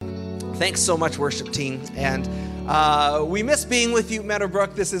Thanks so much, worship team. And we miss being with you,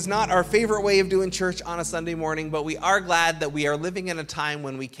 Meadowbrook. This is not our favorite way of doing church on a Sunday morning, but we are glad that we are living in a time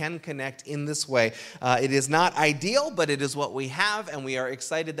when we can connect in this way. It is not ideal, but it is what we have, and we are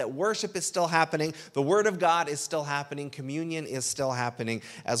excited that worship is still happening, the Word of God is still happening, communion is still happening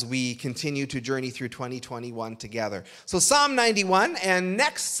as we continue to journey through 2021 together. So Psalm 91, and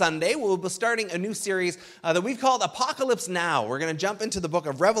next Sunday we'll be starting a new series that we've called Apocalypse Now. We're going to jump into the book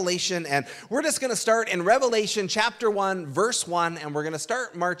of Revelation, and we're just going to start in Revelation chapter 1, verse 1, and we're going to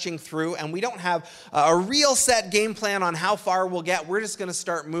start marching through, and we don't have a real set game plan on how far we'll get. We're just going to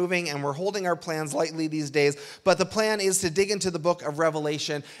start moving, and we're holding our plans lightly these days, but the plan is to dig into the book of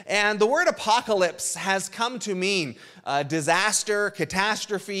Revelation, and the word apocalypse has come to mean disaster,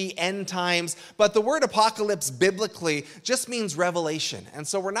 catastrophe, end times, but the word apocalypse biblically just means revelation, and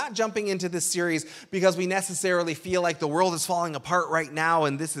so we're not jumping into this series because we necessarily feel like the world is falling apart right now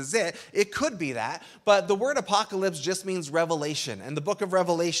and this is it. It could be that, but the word apocalypse just means revelation, and the book of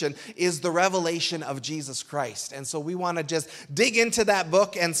Revelation is the revelation of Jesus Christ, and so we want to just dig into that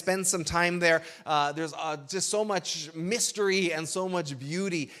book and spend some time there. There's just so much mystery and so much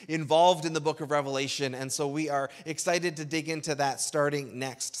beauty involved in the book of Revelation, and so we are excited to dig into that starting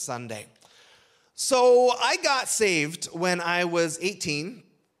next Sunday. So I got saved when I was 18.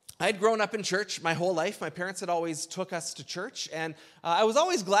 I'd grown up in church my whole life. My parents had always took us to church, and I was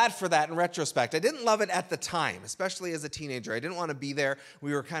always glad for that in retrospect. I didn't love it at the time, especially as a teenager. I didn't want to be there.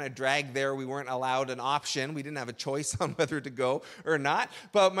 We were kind of dragged there. We weren't allowed an option. We didn't have a choice on whether to go or not,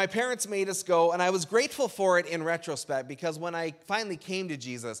 but my parents made us go, and I was grateful for it in retrospect because when I finally came to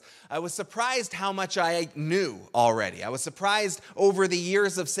Jesus, I was surprised how much I knew already. I was surprised over the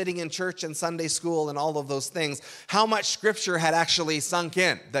years of sitting in church and Sunday school and all of those things, how much Scripture had actually sunk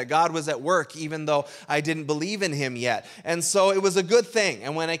in, that God was at work even though I didn't believe in him yet. And so it was a good thing.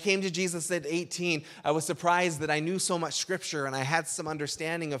 And when I came to Jesus at 18, I was surprised that I knew so much Scripture and I had some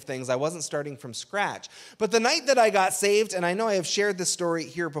understanding of things. I wasn't starting from scratch. But the night that I got saved, and I know I have shared this story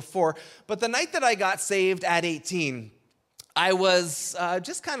here before, but the night that I got saved at 18, I was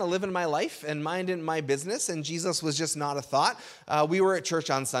just kind of living my life and minding my business, and Jesus was just not a thought. We were at church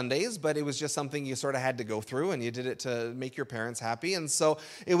on Sundays, but it was just something you sort of had to go through, and you did it to make your parents happy. And so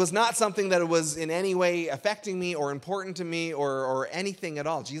it was not something that was in any way affecting me or important to me or anything at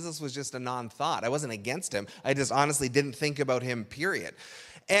all. Jesus was just a non-thought. I wasn't against him. I just honestly didn't think about him, period.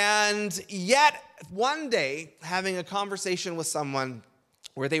 And yet, one day, having a conversation with someone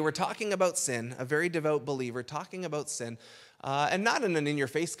where they were talking about sin, a very devout believer talking about sin, and not in an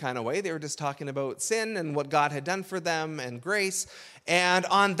in-your-face kind of way. They were just talking about sin and what God had done for them and grace. And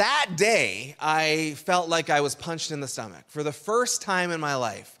on that day, I felt like I was punched in the stomach. For the first time in my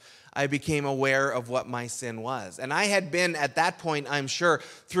life, I became aware of what my sin was. And I had been, at that point, I'm sure,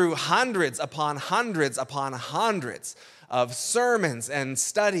 through hundreds upon hundreds upon hundreds of sermons and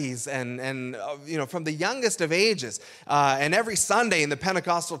studies and from the youngest of ages. And every Sunday in the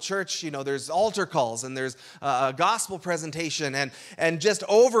Pentecostal church, there's altar calls and there's a gospel presentation. And just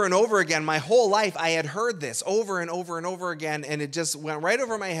over and over again, my whole life, I had heard this over and over and over again, and it just went right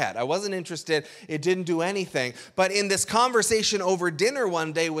over my head. I wasn't interested. It didn't do anything. But in this conversation over dinner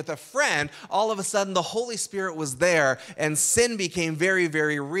one day with a friend, all of a sudden the Holy Spirit was there, and sin became very,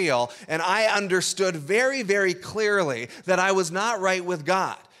 very real. And I understood very, very clearly that I was not right with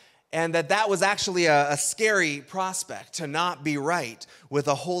God, and that was actually a scary prospect, to not be right with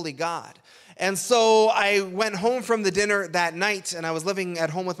a holy God. And so I went home from the dinner that night, and I was living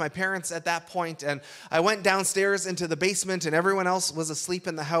at home with my parents at that point, and I went downstairs into the basement, and everyone else was asleep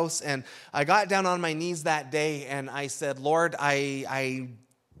in the house, and I got down on my knees that day, and I said, Lord, I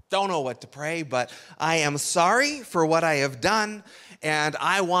don't know what to pray, but I am sorry for what I have done, and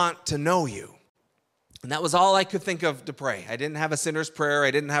I want to know you. And that was all I could think of to pray. I didn't have a sinner's prayer. I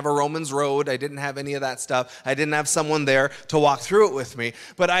didn't have a Romans road. I didn't have any of that stuff. I didn't have someone there to walk through it with me.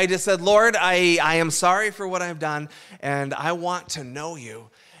 But I just said, Lord, I am sorry for what I've done, and I want to know you.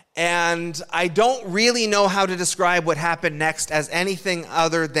 And I don't really know how to describe what happened next as anything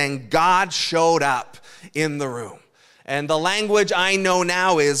other than God showed up in the room. And the language I know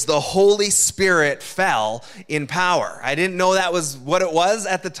now is the Holy Spirit fell in power. I didn't know that was what it was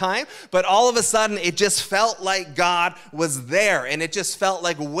at the time, but all of a sudden it just felt like God was there. And it just felt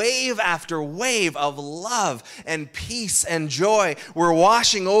like wave after wave of love and peace and joy were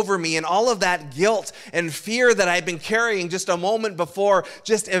washing over me. And all of that guilt and fear that I'd been carrying just a moment before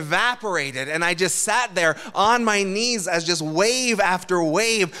just evaporated. And I just sat there on my knees as just wave after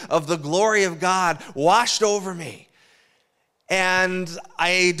wave of the glory of God washed over me. And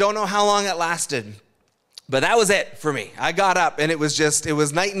I don't know how long it lasted, But that was it for me. I got up and it was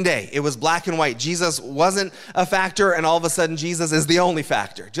night and day. It was black and white. Jesus wasn't a factor, and all of a sudden Jesus is the only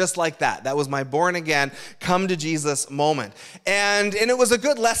factor. Just like that. That was my born again, come to Jesus moment. And it was a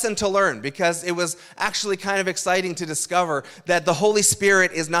good lesson to learn, because it was actually kind of exciting to discover that the Holy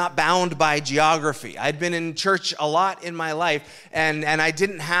Spirit is not bound by geography. I'd been in church a lot in my life, and I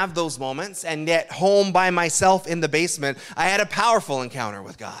didn't have those moments, and yet home by myself in the basement, I had a powerful encounter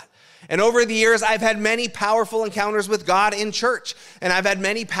with God. And over the years, I've had many powerful encounters with God in church. And I've had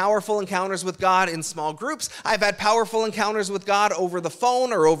many powerful encounters with God in small groups. I've had powerful encounters with God over the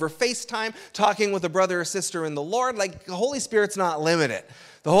phone or over FaceTime, talking with a brother or sister in the Lord. Like, the Holy Spirit's not limited.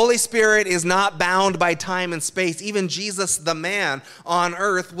 The Holy Spirit is not bound by time and space. Even Jesus, the man on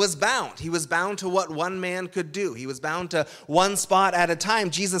earth, was bound. He was bound to what one man could do. He was bound to one spot at a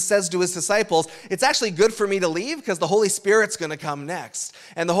time. Jesus says to his disciples, it's actually good for me to leave, because the Holy Spirit's going to come next.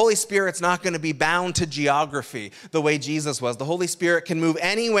 And the Holy Spirit's not going to be bound to geography the way Jesus was. The Holy Spirit can move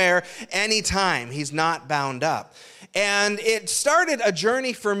anywhere, anytime. He's not bound up. And it started a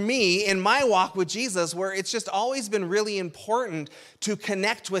journey for me in my walk with Jesus, where it's just always been really important to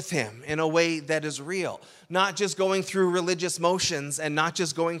connect with him in a way that is real. Not just going through religious motions and not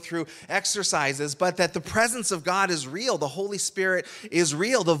just going through exercises, but that the presence of God is real. The Holy Spirit is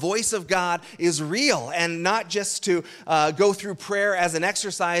real. The voice of God is real. And not just to go through prayer as an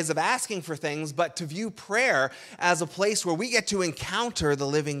exercise of asking for things, but to view prayer as a place where we get to encounter the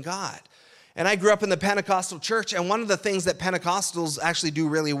living God. And I grew up in the Pentecostal church, and one of the things that Pentecostals actually do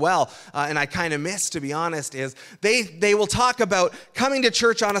really well, and I kind of miss, to be honest, is they will talk about coming to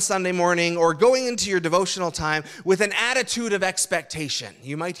church on a Sunday morning or going into your devotional time with an attitude of expectation.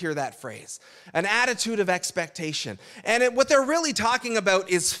 You might hear that phrase, an attitude of expectation. And what they're really talking about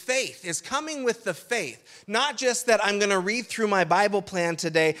is faith, is coming with the faith. Not just that I'm going to read through my Bible plan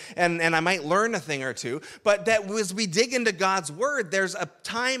today and I might learn a thing or two, but that as we dig into God's word, there's a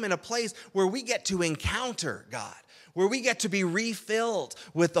time and a place where we get to encounter God, where we get to be refilled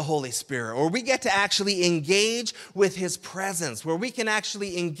with the Holy Spirit, or we get to actually engage with his presence, where we can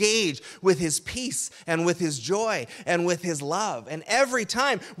actually engage with his peace and with his joy and with his love. And every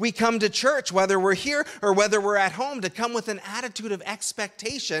time we come to church, whether we're here or whether we're at home, to come with an attitude of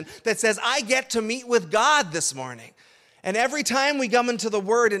expectation that says, I get to meet with God this morning. And every time we come into the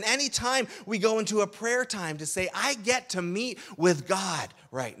Word, and any time we go into a prayer time, to say, I get to meet with God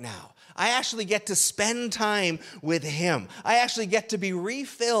right now. I actually get to spend time with him. I actually get to be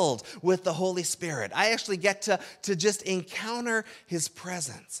refilled with the Holy Spirit. I actually get to just encounter his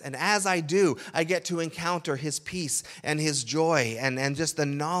presence. And as I do, I get to encounter his peace and his joy and just the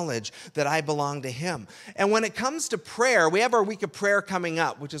knowledge that I belong to him. And when it comes to prayer, we have our week of prayer coming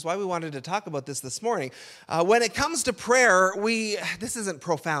up, which is why we wanted to talk about this morning. When it comes to prayer, this isn't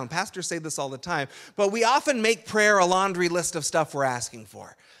profound. Pastors say this all the time, but we often make prayer a laundry list of stuff we're asking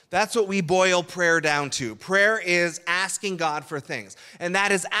for. That's what we boil prayer down to. Prayer is asking God for things. And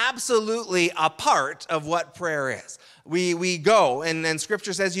that is absolutely a part of what prayer is. We go, and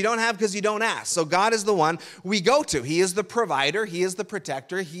Scripture says you don't have because you don't ask. So God is the one we go to. He is the provider. He is the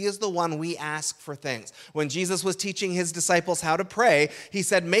protector. He is the one we ask for things. When Jesus was teaching his disciples how to pray, he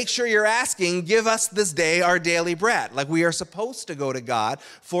said, make sure you're asking, give us this day our daily bread. Like, we are supposed to go to God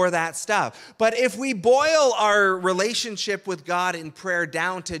for that stuff. But if we boil our relationship with God in prayer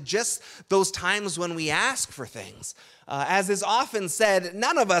down to just those times when we ask for things, as is often said,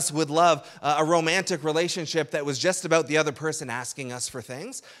 none of us would love a romantic relationship that was just about the other person asking us for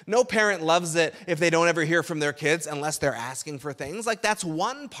things. No parent loves it if they don't ever hear from their kids unless they're asking for things. Like, that's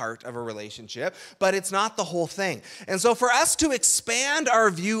one part of a relationship, but it's not the whole thing. And so for us to expand our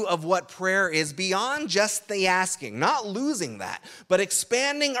view of what prayer is beyond just the asking, not losing that, but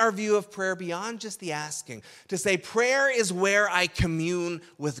expanding our view of prayer beyond just the asking, to say prayer is where I commune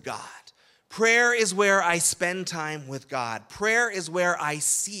with God. Prayer is where I spend time with God. Prayer is where I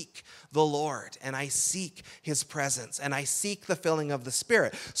seek the Lord, and I seek his presence, and I seek the filling of the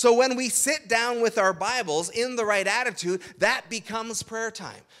Spirit. So when we sit down with our Bibles in the right attitude, that becomes prayer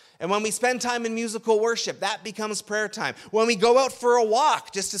time. And when we spend time in musical worship, that becomes prayer time. When we go out for a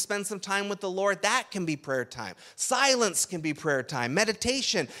walk just to spend some time with the Lord, that can be prayer time. Silence can be prayer time.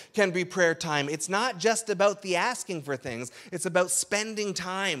 Meditation can be prayer time. It's not just about the asking for things. It's about spending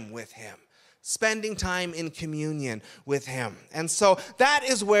time with him. Spending time in communion with him. And so that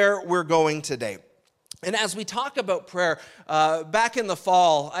is where we're going today. And as we talk about prayer, back in the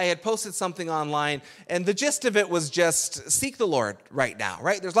fall, I had posted something online, and the gist of it was just seek the Lord right now,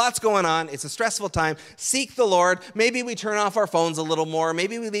 right? There's lots going on. It's a stressful time. Seek the Lord. Maybe we turn off our phones a little more.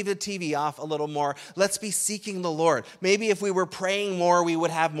 Maybe we leave the TV off a little more. Let's be seeking the Lord. Maybe if we were praying more, we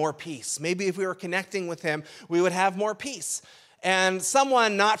would have more peace. Maybe if we were connecting with Him, we would have more peace. And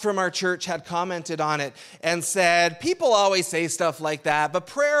someone not from our church had commented on it and said, people always say stuff like that, but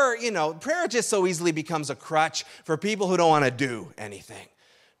prayer just so easily becomes a crutch for people who don't want to do anything.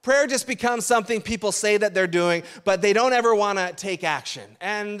 Prayer just becomes something people say that they're doing, but they don't ever want to take action.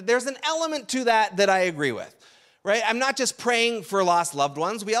 And there's an element to that I agree with. Right? I'm not just praying for lost loved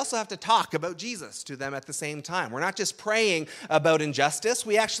ones. We also have to talk about Jesus to them at the same time. We're not just praying about injustice.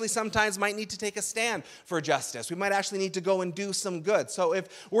 We actually sometimes might need to take a stand for justice. We might actually need to go and do some good. So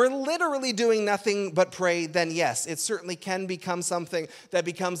if we're literally doing nothing but pray, then yes, it certainly can become something that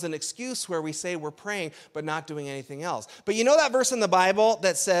becomes an excuse where we say we're praying but not doing anything else. But you know that verse in the Bible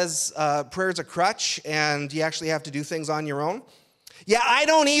that says prayer's a crutch and you actually have to do things on your own? Yeah, I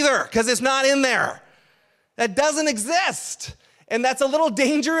don't either, because it's not in there. That doesn't exist. And that's a little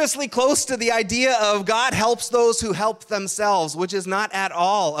dangerously close to the idea of God helps those who help themselves, which is not at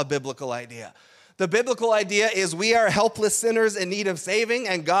all a biblical idea. The biblical idea is we are helpless sinners in need of saving,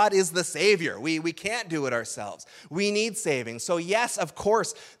 and God is the Savior. We can't do it ourselves. We need saving. So yes, of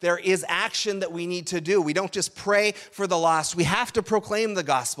course, there is action that we need to do. We don't just pray for the lost. We have to proclaim the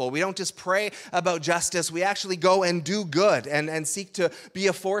gospel. We don't just pray about justice. We actually go and do good and seek to be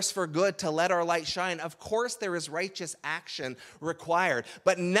a force for good, to let our light shine. Of course, there is righteous action required,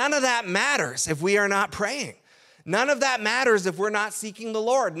 but none of that matters if we are not praying. None of that matters if we're not seeking the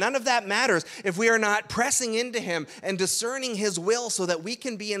Lord. None of that matters if we are not pressing into Him and discerning His will so that we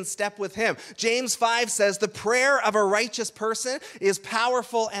can be in step with Him. James 5 says, the prayer of a righteous person is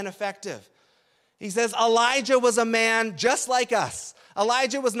powerful and effective. He says, Elijah was a man just like us.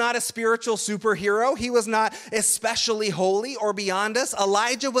 Elijah was not a spiritual superhero. He was not especially holy or beyond us.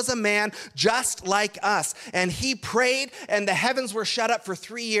 Elijah was a man just like us. And he prayed, and the heavens were shut up for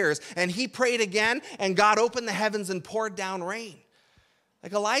 3 years. And he prayed again, and God opened the heavens and poured down rain.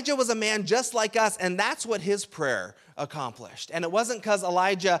 Like Elijah was a man just like us, and that's what his prayer accomplished. And it wasn't because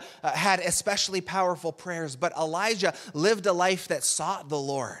Elijah had especially powerful prayers, but Elijah lived a life that sought the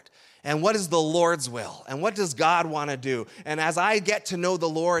Lord. And what is the Lord's will? And what does God want to do? And as I get to know the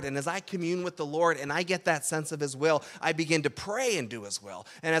Lord, and as I commune with the Lord, and I get that sense of His will, I begin to pray and do His will.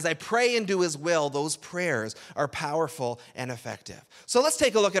 And as I pray and do His will, those prayers are powerful and effective. So let's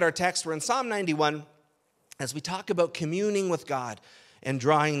take a look at our text. We're in Psalm 91 as we talk about communing with God and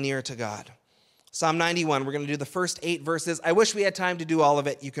drawing near to God. Psalm 91, we're going to do the first 8 verses. I wish we had time to do all of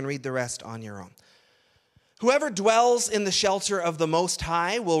it. You can read the rest on your own. Whoever dwells in the shelter of the Most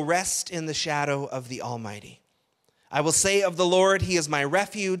High will rest in the shadow of the Almighty. I will say of the Lord, He is my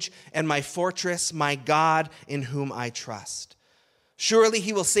refuge and my fortress, my God in whom I trust. Surely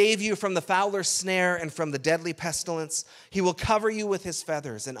He will save you from the fowler's snare and from the deadly pestilence. He will cover you with His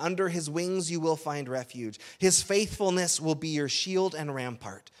feathers, and under His wings you will find refuge. His faithfulness will be your shield and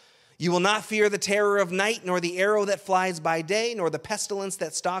rampart. You will not fear the terror of night, nor the arrow that flies by day, nor the pestilence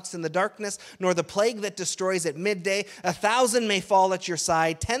that stalks in the darkness, nor the plague that destroys at midday. 1,000 may fall at your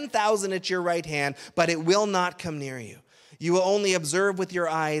side, 10,000 at your right hand, but it will not come near you. You will only observe with your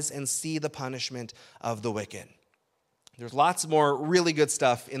eyes and see the punishment of the wicked. There's lots more really good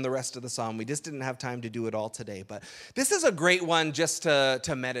stuff in the rest of the psalm. We just didn't have time to do it all today, but this is a great one just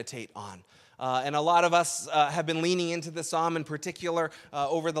to meditate on. And a lot of us have been leaning into the psalm in particular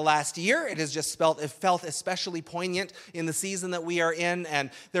over the last year. It has just felt especially poignant in the season that we are in.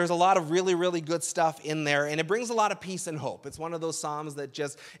 And there's a lot of really, really good stuff in there. And it brings a lot of peace and hope. It's one of those psalms that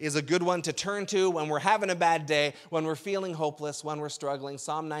just is a good one to turn to when we're having a bad day, when we're feeling hopeless, when we're struggling.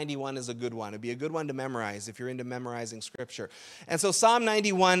 Psalm 91 is a good one. It'd be a good one to memorize if you're into memorizing scripture. And so Psalm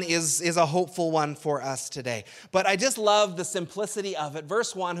 91 is a hopeful one for us today. But I just love the simplicity of it.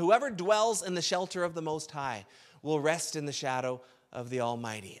 Verse 1, whoever dwells in the shelter of the Most High will rest in the shadow of the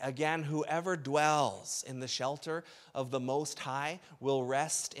Almighty. Again, whoever dwells in the shelter of the Most High will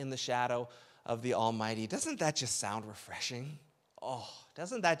rest in the shadow of the Almighty. Doesn't that just sound refreshing? Oh,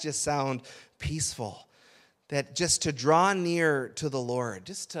 doesn't that just sound peaceful? That just to draw near to the Lord,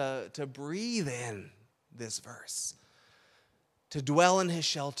 just to breathe in this verse. To dwell in His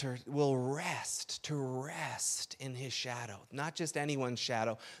shelter will rest, to rest in His shadow. Not just anyone's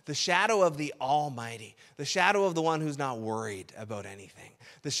shadow, the shadow of the Almighty, the shadow of the one who's not worried about anything,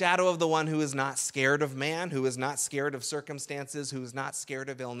 the shadow of the one who is not scared of man, who is not scared of circumstances, who is not scared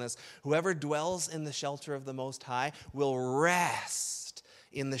of illness. Whoever dwells in the shelter of the Most High will rest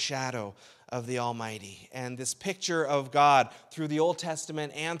in the shadow of the Almighty. And this picture of God through the Old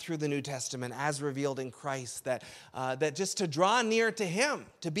Testament and through the New Testament as revealed in Christ, that just to draw near to Him,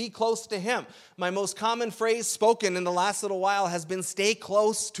 to be close to Him. My most common phrase spoken in the last little while has been stay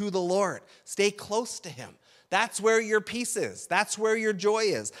close to the Lord. Stay close to Him. That's where your peace is. That's where your joy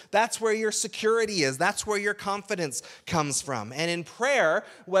is. That's where your security is. That's where your confidence comes from. And in prayer,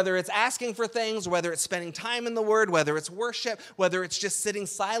 whether it's asking for things, whether it's spending time in the Word, whether it's worship, whether it's just sitting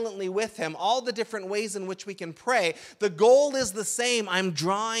silently with Him, all the different ways in which we can pray, the goal is the same. I'm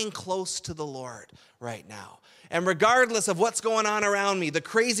drawing close to the Lord right now. And regardless of what's going on around me, the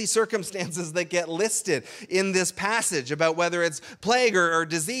crazy circumstances that get listed in this passage about whether it's plague or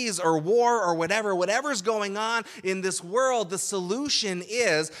disease or war or whatever's going on in this world, the solution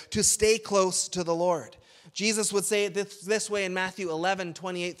is to stay close to the Lord. Jesus would say it this way in Matthew 11,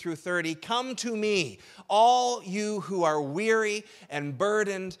 28 through 30, "Come to me, all you who are weary and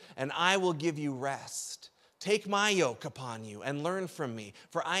burdened, and I will give you rest. Take my yoke upon you and learn from me,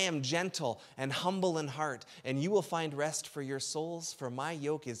 for I am gentle and humble in heart, and you will find rest for your souls, for my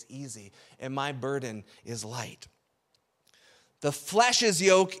yoke is easy and my burden is light." The flesh's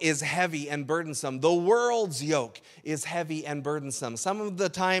yoke is heavy and burdensome. The world's yoke is heavy and burdensome. Some of the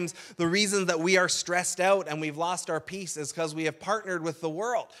times, the reason that we are stressed out and we've lost our peace is because we have partnered with the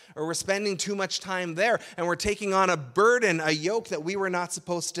world, or we're spending too much time there, and we're taking on a burden, a yoke that we were not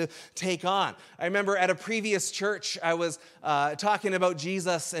supposed to take on. I remember at a previous church, I was talking about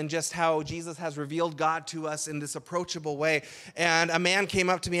Jesus and just how Jesus has revealed God to us in this approachable way. And a man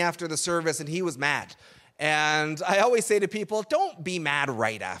came up to me after the service, and he was mad. And I always say to people, don't be mad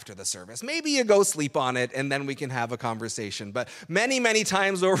right after the service. Maybe you go sleep on it and then we can have a conversation. But many, many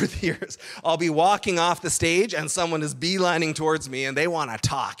times over the years, I'll be walking off the stage and someone is beelining towards me and they want to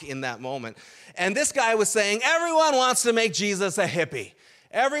talk in that moment. And this guy was saying, everyone wants to make Jesus a hippie.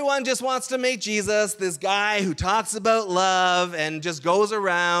 Everyone just wants to make Jesus this guy who talks about love and just goes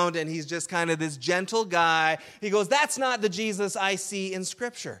around and he's just kind of this gentle guy. He goes, that's not the Jesus I see in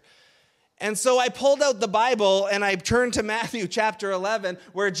Scripture. And so I pulled out the Bible and I turned to Matthew chapter 11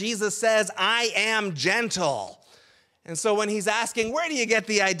 where Jesus says, I am gentle. And so when he's asking, where do you get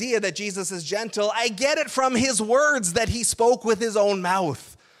the idea that Jesus is gentle? I get it from his words that he spoke with his own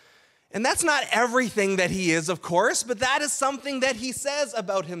mouth. And that's not everything that he is, of course, but that is something that he says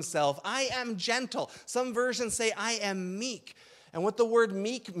about himself. I am gentle. Some versions say I am meek. And what the word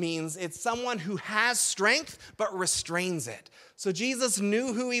meek means, it's someone who has strength but restrains it. So Jesus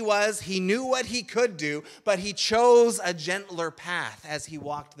knew who he was, he knew what he could do, but he chose a gentler path as he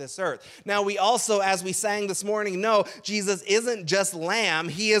walked this earth. Now we also, as we sang this morning, know Jesus isn't just lamb,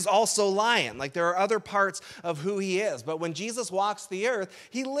 he is also lion. Like there are other parts of who he is. But when Jesus walks the earth,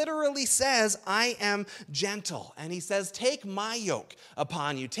 he literally says, I am gentle. And he says, take my yoke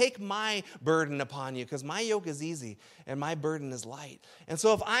upon you, take my burden upon you, because my yoke is easy and my burden is light. And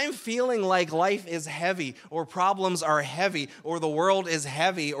so if I'm feeling like life is heavy or problems are heavy or the world is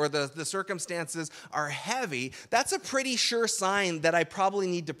heavy or the circumstances are heavy, that's a pretty sure sign that I probably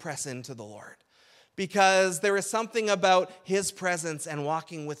need to press into the Lord. Because there is something about his presence and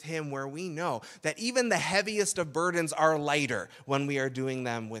walking with him where we know that even the heaviest of burdens are lighter when we are doing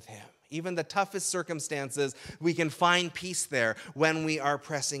them with him. Even the toughest circumstances, we can find peace there when we are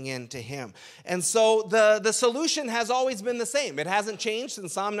pressing into him. And so the solution has always been the same. It hasn't changed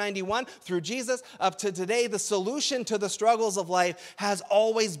since Psalm 91 through Jesus up to today. The solution to the struggles of life has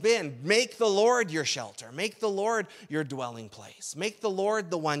always been make the Lord your shelter. Make the Lord your dwelling place. Make the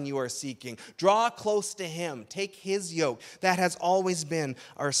Lord the one you are seeking. Draw close to him. Take his yoke. That has always been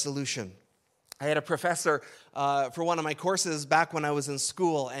our solution. I had a professor for one of my courses back when I was in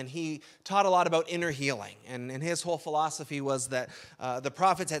school, and he taught a lot about inner healing. And his whole philosophy was that the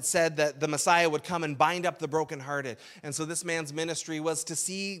prophets had said that the Messiah would come and bind up the brokenhearted. And so this man's ministry was to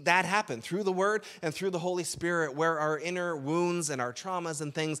see that happen through the Word and through the Holy Spirit, where our inner wounds and our traumas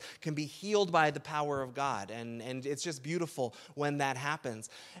and things can be healed by the power of God. And it's just beautiful when that happens.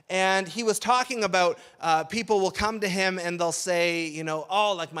 And he was talking about people will come to him and they'll say, you know,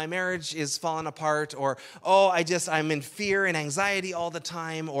 oh, like my marriage is falling apart, or oh, I'm in fear and anxiety all the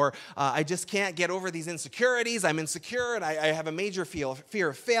time, or I just can't get over these insecurities. I'm insecure and I have a major fear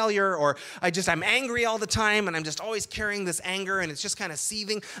of failure, or I'm angry all the time and I'm just always carrying this anger and it's just kind of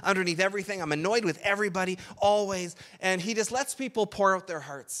seething underneath everything. I'm annoyed with everybody always. And he just lets people pour out their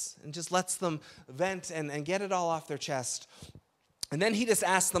hearts and just lets them vent and get it all off their chest. And then he just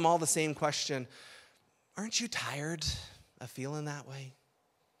asks them all the same question. Aren't you tired of feeling that way?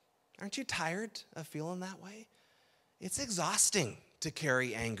 Aren't you tired of feeling that way? It's exhausting to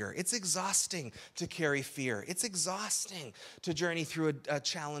carry anger. It's exhausting to carry fear. It's exhausting to journey through a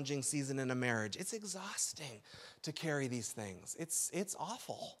challenging season in a marriage. It's exhausting to carry these things. It's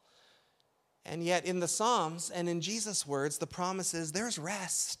awful. And yet in the Psalms and in Jesus' words, the promise is there's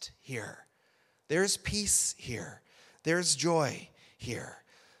rest here. There's peace here. There's joy here.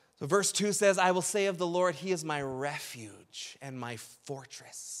 So verse 2 says, I will say of the Lord, he is my refuge and my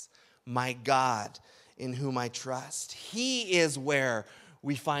fortress, my God in whom I trust. He is where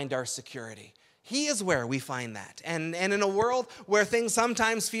we find our security. He is where we find that. And in a world where things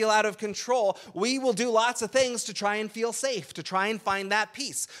sometimes feel out of control, we will do lots of things to try and feel safe, to try and find that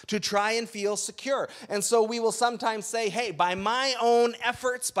peace, to try and feel secure. And so we will sometimes say, hey, by my own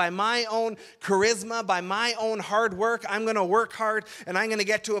efforts, by my own charisma, by my own hard work, I'm going to work hard and I'm going to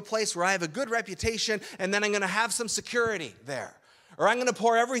get to a place where I have a good reputation and then I'm going to have some security there. Or I'm going to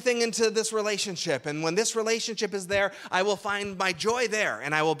pour everything into this relationship. And when this relationship is there, I will find my joy there.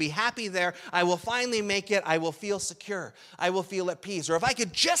 And I will be happy there. I will finally make it. I will feel secure. I will feel at peace. Or if I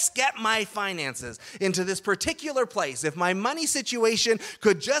could just get my finances into this particular place, if my money situation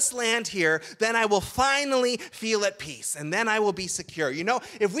could just land here, then I will finally feel at peace. And then I will be secure. You know,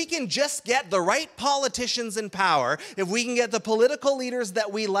 if we can just get the right politicians in power, if we can get the political leaders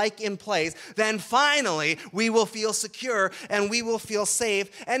that we like in place, then finally we will feel secure and we will feel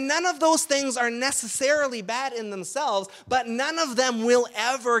safe. And none of those things are necessarily bad in themselves, but none of them will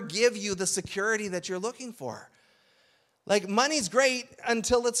ever give you the security that you're looking for. Like, money's great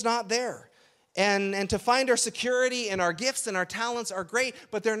until it's not there. And to find our security and our gifts and our talents are great,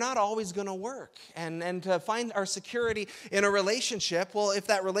 but they're not always going to work. And to find our security in a relationship, well, if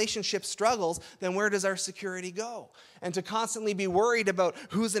that relationship struggles, then where does our security go? And to constantly be worried about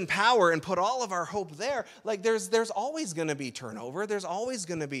who's in power and put all of our hope there, like there's always going to be turnover. There's always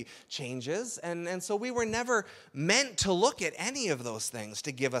going to be changes. And so we were never meant to look at any of those things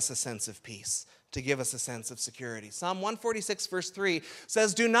to give us a sense of peace, to give us a sense of security. Psalm 146 verse 3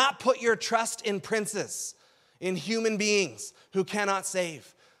 says, do not put your trust in princes, in human beings who cannot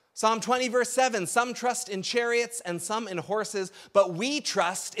save. Psalm 20 verse 7, some trust in chariots and some in horses, but we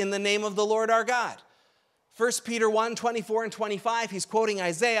trust in the name of the Lord our God. 1 Peter 1, 24 and 25, he's quoting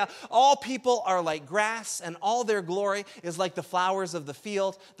Isaiah. All people are like grass, and all their glory is like the flowers of the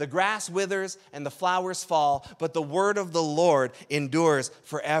field. The grass withers and the flowers fall, but the word of the Lord endures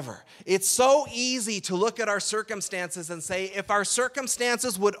forever. It's so easy to look at our circumstances and say, if our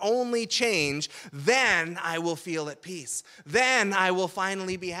circumstances would only change, then I will feel at peace. Then I will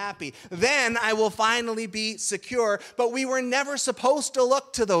finally be happy. Then I will finally be secure. But we were never supposed to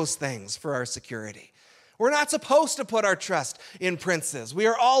look to those things for our security. We're not supposed to put our trust in princes. We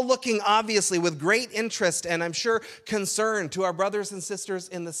are all looking, obviously, with great interest and I'm sure concern to our brothers and sisters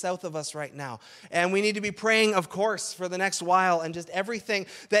in the south of us right now. And we need to be praying, of course, for the next while and just everything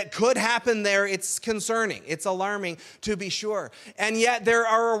that could happen there. It's concerning. It's alarming, to be sure. And yet there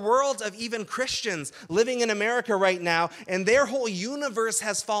are a world of even Christians living in America right now, and their whole universe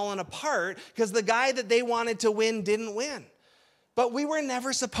has fallen apart because the guy that they wanted to win didn't win. But we were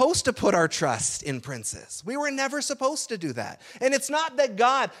never supposed to put our trust in princes. We were never supposed to do that. And it's not that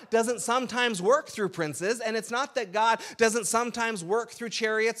God doesn't sometimes work through princes, and it's not that God doesn't sometimes work through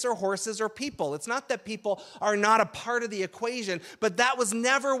chariots or horses or people. It's not that people are not a part of the equation, but that was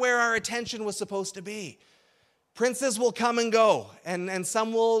never where our attention was supposed to be. Princes will come and go, and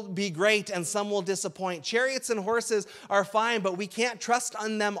some will be great and some will disappoint. Chariots and horses are fine, but we can't trust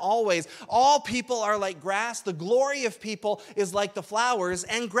on them always. All people are like grass. The glory of people is like the flowers,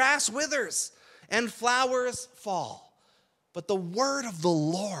 and grass withers and flowers fall. But the word of the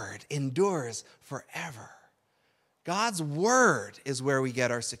Lord endures forever. God's word is where we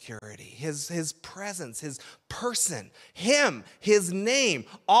get our security. His presence, his person, him, his name,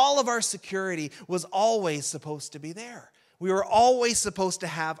 all of our security was always supposed to be there. We were always supposed to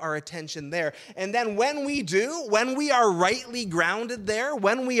have our attention there. And then when we do, when we are rightly grounded there,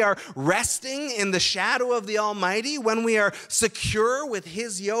 when we are resting in the shadow of the Almighty, when we are secure with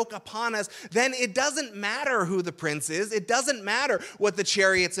his yoke upon us, then it doesn't matter who the prince is. It doesn't matter what the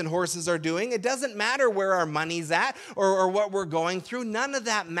chariots and horses are doing. It doesn't matter where our money's at or what we're going through. None of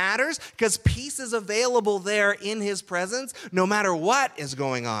that matters because peace is available there in his presence, no matter what is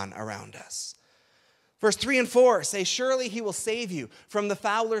going on around us. Verse 3 and 4 say, surely he will save you from the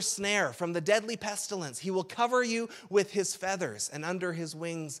fowler's snare, from the deadly pestilence. He will cover you with his feathers, and under his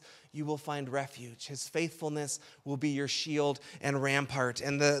wings you will find refuge. His faithfulness will be your shield and rampart.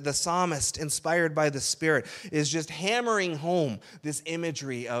 And the psalmist, inspired by the Spirit, is just hammering home this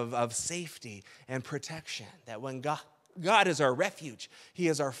imagery of safety and protection, that when God is our refuge. He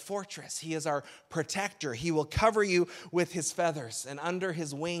is our fortress. He is our protector. He will cover you with his feathers, and under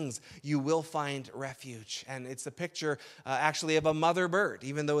his wings you will find refuge. And it's a picture actually of a mother bird,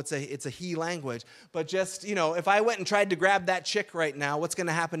 even though it's a he language. But just, if I went and tried to grab that chick right now, what's going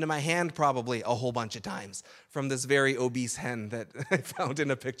to happen to my hand? Probably a whole bunch of times from this very obese hen that I found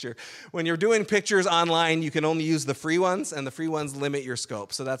in a picture. When you're doing pictures online, you can only use the free ones, and the free ones limit your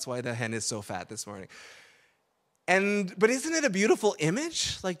scope. So that's why the hen is so fat this morning. But isn't it a beautiful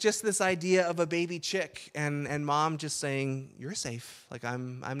image? Like just this idea of a baby chick and mom just saying, you're safe. Like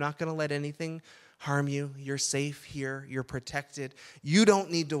I'm not going to let anything harm you. You're safe here. You're protected. You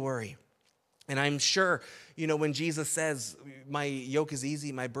don't need to worry. And I'm sure, when Jesus says, my yoke is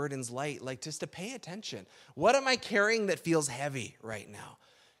easy, my burden's light, like just to pay attention. What am I carrying that feels heavy right now?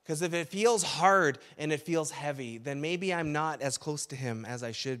 Because if it feels hard and it feels heavy, then maybe I'm not as close to him as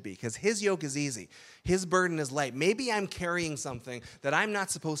I should be. Because his yoke is easy. His burden is light. Maybe I'm carrying something that I'm not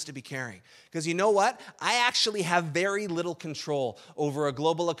supposed to be carrying. Because you know what? I actually have very little control over a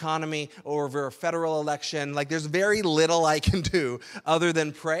global economy, over a federal election. Like there's very little I can do other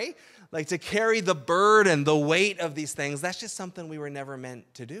than pray. Like to carry the burden, the weight of these things, that's just something we were never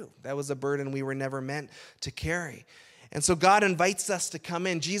meant to do. That was a burden we were never meant to carry. And so God invites us to come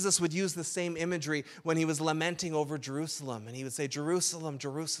in. Jesus would use the same imagery when he was lamenting over Jerusalem. And he would say, Jerusalem,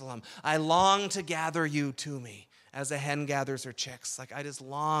 Jerusalem, I long to gather you to me as a hen gathers her chicks. Like I just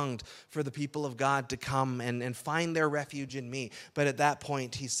longed for the people of God to come and find their refuge in me. But at that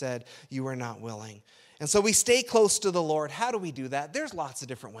point, he said, you are not willing. And so we stay close to the Lord. How do we do that? There's lots of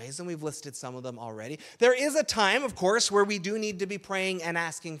different ways, and we've listed some of them already. There is a time, of course, where we do need to be praying and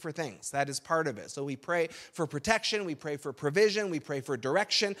asking for things. That is part of it. So we pray for protection, we pray for provision, we pray for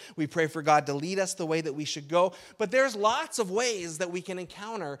direction, we pray for God to lead us the way that we should go. But there's lots of ways that we can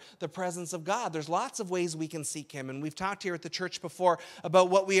encounter the presence of God. There's lots of ways we can seek him. And we've talked here at the church before about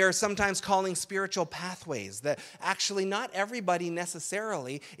what we are sometimes calling spiritual pathways, that actually not everybody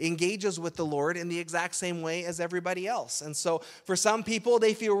necessarily engages with the Lord in the exact same way as everybody else. And so for some people,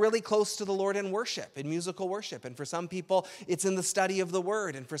 they feel really close to the Lord in worship, in musical worship. And for some people, it's in the study of the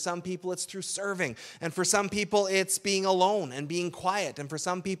word. And for some people, it's through serving. And for some people, it's being alone and being quiet. And for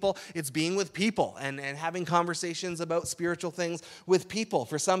some people, it's being with people and having conversations about spiritual things with people.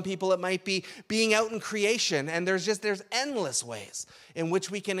 For some people, it might be being out in creation. And there's endless ways in which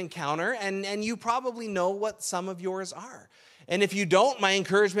we can encounter. And you probably know what some of yours are. And if you don't, my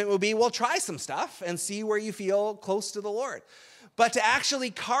encouragement would be, well, try some stuff and see where you feel close to the Lord. But to actually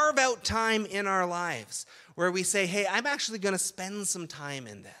carve out time in our lives where we say, hey, I'm actually going to spend some time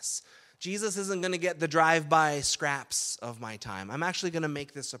in this. Jesus isn't going to get the drive-by scraps of my time. I'm actually going to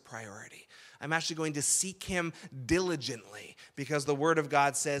make this a priority. I'm actually going to seek him diligently because the word of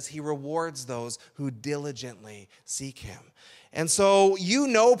God says he rewards those who diligently seek him. And so you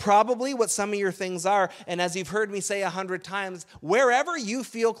know probably what some of your things are. And as you've heard me say 100 times, wherever you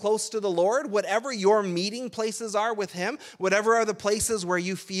feel close to the Lord, whatever your meeting places are with him, whatever are the places where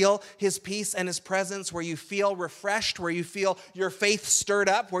you feel his peace and his presence, where you feel refreshed, where you feel your faith stirred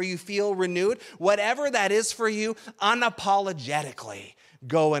up, where you feel renewed, whatever that is for you, unapologetically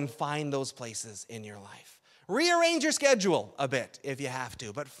go and find those places in your life. Rearrange your schedule a bit if you have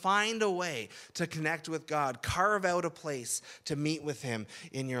to, but find a way to connect with God. Carve out a place to meet with him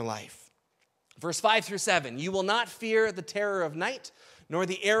in your life. Verse 5-7, you will not fear the terror of night, nor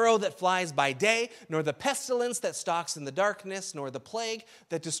the arrow that flies by day, nor the pestilence that stalks in the darkness, nor the plague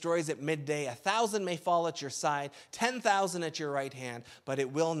that destroys at midday. 1,000 may fall at your side, 10,000 at your right hand, but it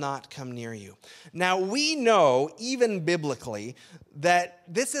will not come near you. Now, we know, even biblically, that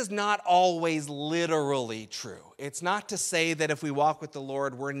this is not always literally true. It's not to say that if we walk with the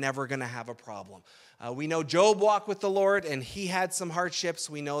Lord, we're never going to have a problem. We know Job walked with the Lord, and he had some hardships.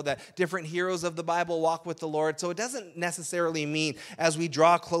 We know that different heroes of the Bible walk with the Lord. So it doesn't necessarily mean as we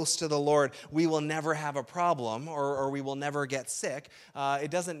draw close to the Lord, we will never have a problem or we will never get sick.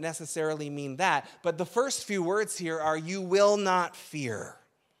 It doesn't necessarily mean that. But the first few words here are, you will not fear.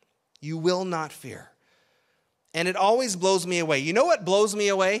 You will not fear. And it always blows me away. You know what blows me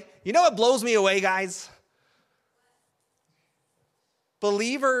away? You know what blows me away, guys?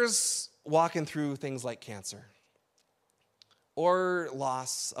 Believers walking through things like cancer or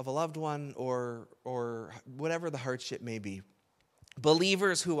loss of a loved one or whatever the hardship may be.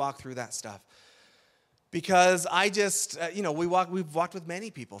 Believers who walk through that stuff. Because I just, we've walked with many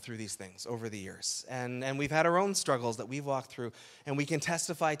people through these things over the years. And we've had our own struggles that we've walked through. And we can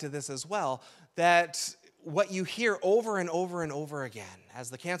testify to this as well, that what you hear over and over and over again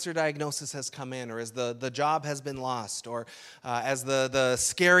as the cancer diagnosis has come in, or as the job has been lost, or as the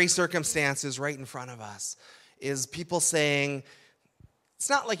scary circumstances right in front of us, is people saying, it's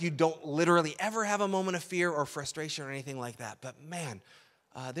not like you don't literally ever have a moment of fear or frustration or anything like that, but man,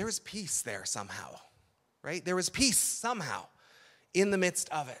 there was peace there somehow, right? There was peace somehow in the midst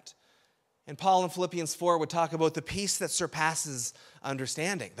of it. And Paul in Philippians 4 would talk about the peace that surpasses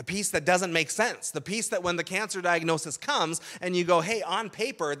understanding, the peace that doesn't make sense, the peace that when the cancer diagnosis comes and you go, hey, on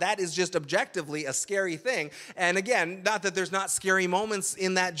paper, that is just objectively a scary thing. And again, not that there's not scary moments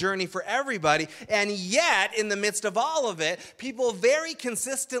in that journey for everybody. And yet, in the midst of all of it, people very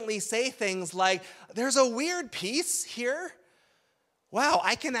consistently say things like, there's a weird peace here. Wow,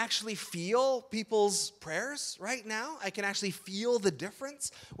 I can actually feel people's prayers right now. I can actually feel the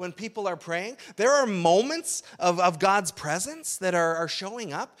difference when people are praying. There are moments of God's presence that are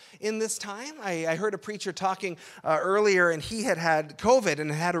showing up in this time. I heard a preacher talking earlier, and he had COVID and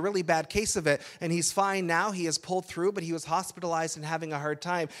had a really bad case of it, and he's fine now. He has pulled through, but he was hospitalized and having a hard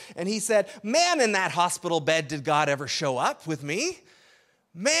time. And he said, man, in that hospital bed, did God ever show up with me?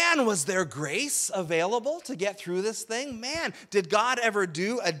 Man, was there grace available to get through this thing? Man, did God ever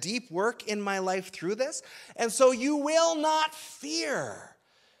do a deep work in my life through this? And so you will not fear.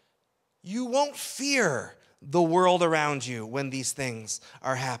 You won't fear the world around you when these things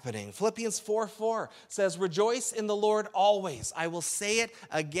are happening. Philippians 4:4 says, rejoice in the Lord always. I will say it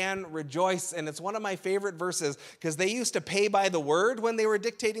again, rejoice. And it's one of my favorite verses because they used to pay by the word when they were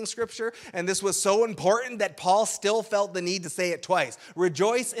dictating scripture. And this was so important that Paul still felt the need to say it twice.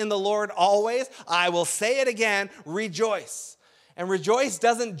 Rejoice in the Lord always. I will say it again, rejoice. And rejoice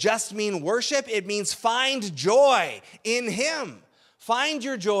doesn't just mean worship. It means find joy in him. Find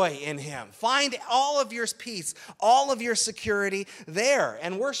your joy in him. Find all of your peace, all of your security there.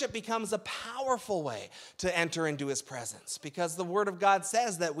 And worship becomes a powerful way to enter into his presence because the word of God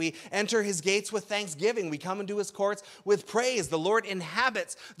says that we enter his gates with thanksgiving. We come into his courts with praise. The Lord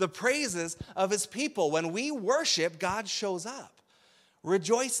inhabits the praises of his people. When we worship, God shows up.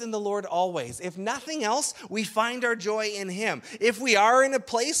 Rejoice in the Lord always. If nothing else, we find our joy in him. If we are in a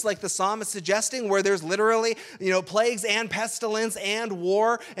place like the psalm is suggesting where there's literally, plagues and pestilence and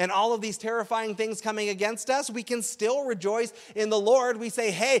war and all of these terrifying things coming against us, we can still rejoice in the Lord. We say,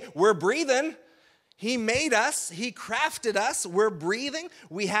 hey, we're breathing. He made us. He crafted us. We're breathing.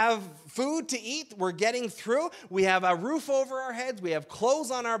 We have food to eat. We're getting through. We have a roof over our heads. We have clothes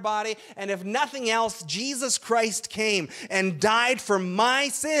on our body. And if nothing else, Jesus Christ came and died for my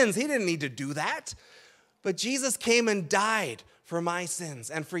sins. He didn't need to do that. But Jesus came and died for my sins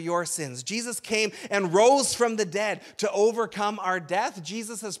and for your sins. Jesus came and rose from the dead to overcome our death.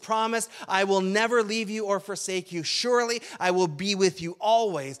 Jesus has promised, I will never leave you or forsake you. Surely I will be with you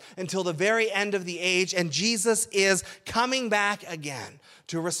always until the very end of the age. And Jesus is coming back again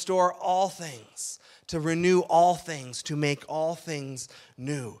to restore all things, to renew all things, to make all things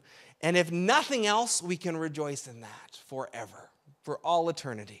new. And if nothing else, we can rejoice in that forever, for all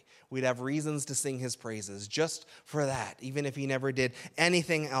eternity. We'd have reasons to sing his praises just for that, even if he never did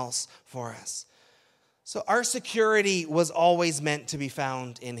anything else for us. So our security was always meant to be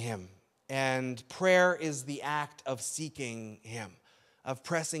found in him. And prayer is the act of seeking him, of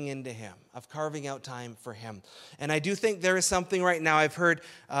pressing into him, of carving out time for him. And I do think there is something right now. I've heard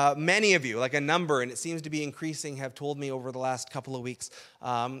many of you, like a number, and it seems to be increasing, have told me over the last couple of weeks,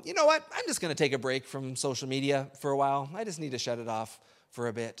 you know what, I'm just going to take a break from social media for a while. I just need to shut it off for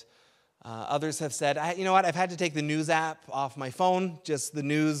a bit. Others have said, you know what, I've had to take the news app off my phone. Just the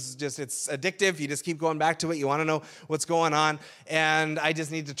news, it's addictive. You just keep going back to it. You want to know what's going on. And I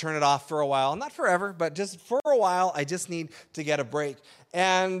just need to turn it off for a while. Not forever, but just for a while, I just need to get a break.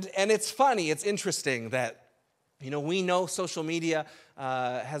 And it's funny, it's interesting that, we know social media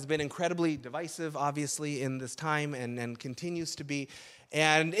has been incredibly divisive, obviously, in this time and continues to be.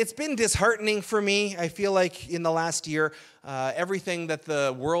 And it's been disheartening for me. I feel like in the last year, everything that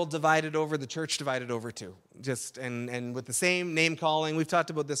the world divided over, the church divided over too. And with the same name calling, we've talked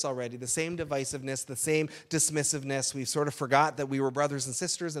about this already, the same divisiveness, the same dismissiveness. We sort of forgot that we were brothers and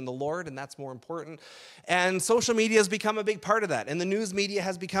sisters in the Lord, and that's more important. And social media has become a big part of that. And the news media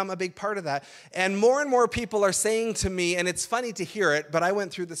has become a big part of that. And more people are saying to me, and it's funny to hear it, but I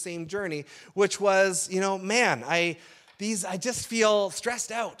went through the same journey, which was, I just feel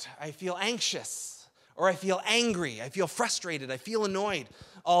stressed out. I feel anxious, or I feel angry. I feel frustrated. I feel annoyed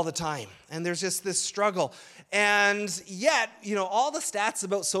all the time. And there's just this struggle. And yet, all the stats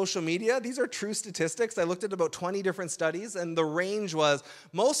about social media, these are true statistics. I looked at about 20 different studies, and the range was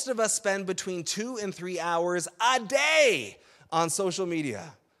most of us spend between 2 and 3 hours a day on social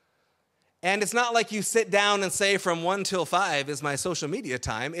media. And it's not like you sit down and say from 1 till 5 is my social media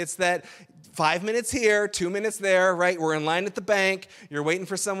time. It's that 5 minutes here, 2 minutes there, right? We're in line at the bank. You're waiting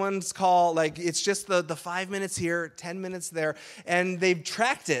for someone's call. Like, it's just the 5 minutes here, 10 minutes there. And they've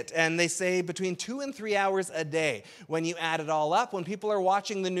tracked it, and they say between 2 and 3 hours a day when you add it all up. When people are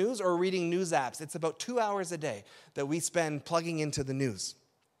watching the news or reading news apps, it's about 2 hours a day that we spend plugging into the news.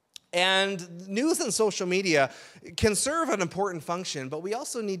 And news and social media can serve an important function, but we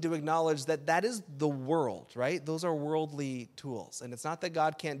also need to acknowledge that that is the world, right? Those are worldly tools, and it's not that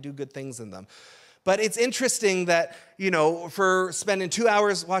God can't do good things in them. But it's interesting that, for spending 2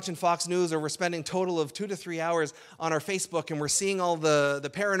 hours watching Fox News, or we're spending total of 2 to 3 hours on our Facebook, and we're seeing all the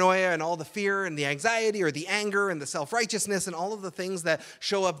paranoia and all the fear and the anxiety or the anger and the self-righteousness and all of the things that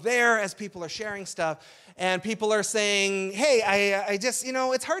show up there as people are sharing stuff. And people are saying, hey, I just,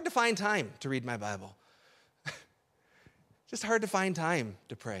 it's hard to find time to read my Bible. Just hard to find time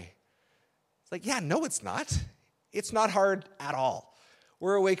to pray. It's like, yeah, no, it's not. It's not hard at all.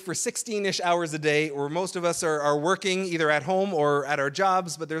 We're awake for 16-ish hours a day, where most of us are working either at home or at our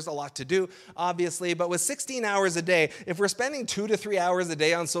jobs, but there's a lot to do, obviously. But with 16 hours a day, if we're spending 2 to 3 hours a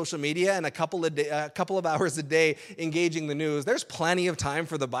day on social media and a couple of hours a day engaging the news, there's plenty of time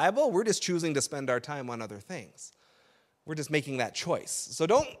for the Bible. We're just choosing to spend our time on other things. We're just making that choice. So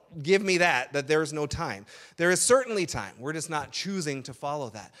don't give me that there's no time. There is certainly time. We're just not choosing to follow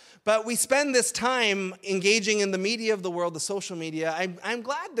that. But we spend this time engaging in the media of the world, the social media. I'm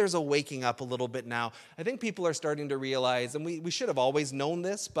glad there's a waking up a little bit now. I think people are starting to realize, and we should have always known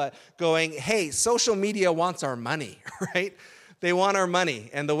this, but going, hey, social media wants our money, right? They want our money,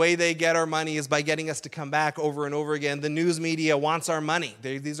 and the way they get our money is by getting us to come back over and over again. The news media wants our money.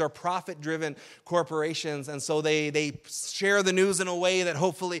 These are profit-driven corporations, and so they share the news in a way that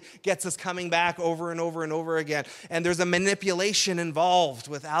hopefully gets us coming back over and over and over again. And there's a manipulation involved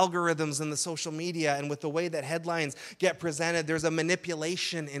with algorithms in the social media and with the way that headlines get presented. There's a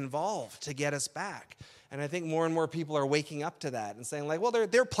manipulation involved to get us back. And I think more and more people are waking up to that and saying, like, well,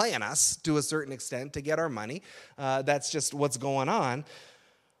 they're playing us to a certain extent to get our money. That's just what's going on.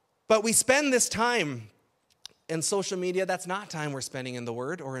 But we spend this time in social media. That's not time we're spending in the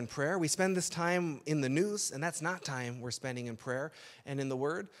Word or in prayer. We spend this time in the news, and that's not time we're spending in prayer and in the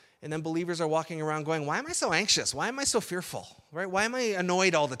Word. And then believers are walking around going, why am I so anxious? Why am I so fearful? Right? Why am I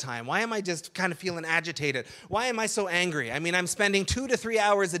annoyed all the time? Why am I just kind of feeling agitated? Why am I so angry? I mean, I'm spending 2 to 3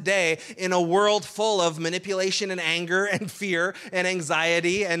 hours a day in a world full of manipulation and anger and fear and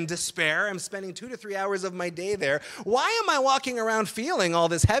anxiety and despair. I'm spending 2 to 3 hours of my day there. Why am I walking around feeling all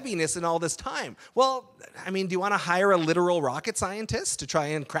this heaviness and all this time? Well, I mean, do you want to hire a literal rocket scientist to try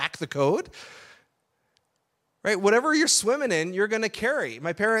and crack the code? Right, whatever you're swimming in, you're going to carry.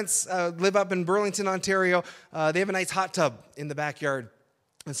 My parents live up in Burlington, Ontario. They have a nice hot tub in the backyard.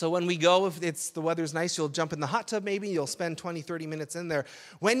 And so when we go, if the weather's nice, you'll jump in the hot tub maybe. You'll spend 20, 30 minutes in there.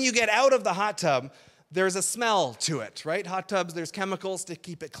 When you get out of the hot tub, there's a smell to it, right? Hot tubs, there's chemicals to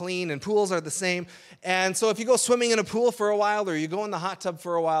keep it clean, and pools are the same. And so if you go swimming in a pool for a while, or you go in the hot tub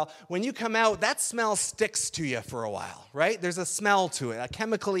for a while, when you come out, that smell sticks to you for a while, right? There's a smell to it, a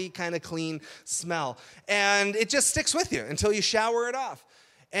chemically kind of clean smell. And it just sticks with you until you shower it off.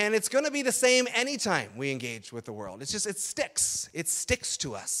 And it's going to be the same anytime we engage with the world. It sticks. It sticks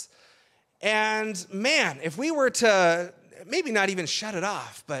to us. And man, if we were to maybe not even shut it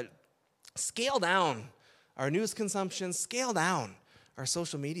off, but scale down our news consumption, scale down our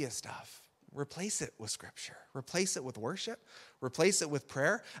social media stuff. Replace it with Scripture. Replace it with worship. Replace it with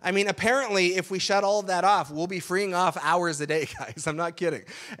prayer. I mean, apparently, if we shut all of that off, we'll be freeing off hours a day, guys. I'm not kidding.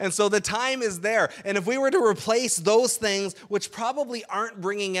 And so the time is there. And if we were to replace those things, which probably aren't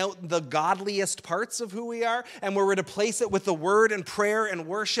bringing out the godliest parts of who we are, and we were to replace it with the Word and prayer and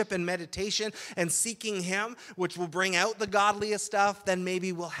worship and meditation and seeking Him, which will bring out the godliest stuff, then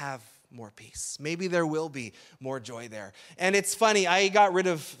maybe we'll have more peace. Maybe there will be more joy there. And it's funny, I got rid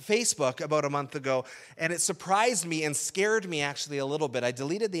of Facebook about a month ago, and it surprised me and scared me actually a little bit. I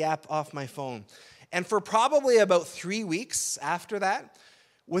deleted the app off my phone. And for probably about 3 weeks after that,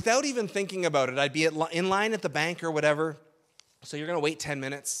 without even thinking about it, I'd be in line at the bank or whatever. So you're going to wait 10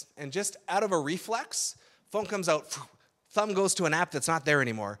 minutes, and just out of a reflex, phone comes out, thumb goes to an app that's not there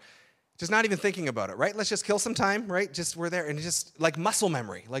anymore. Just not even thinking about it, right? Let's just kill some time, right? Just we're there, and it's just like muscle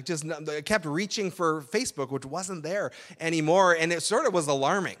memory. Like just I kept reaching for Facebook, which wasn't there anymore, and it sort of was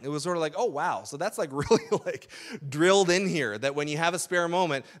alarming. It was sort of like, oh wow, so that's like really like drilled in here that when you have a spare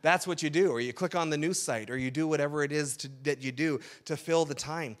moment, that's what you do, or you click on the news site, or you do whatever it is that you do to fill the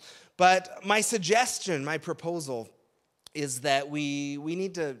time. But my suggestion, my proposal, is that we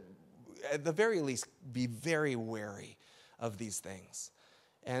need to, at the very least, be very wary of these things.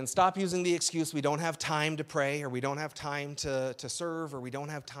 And stop using the excuse we don't have time to pray, or we don't have time to serve, or we don't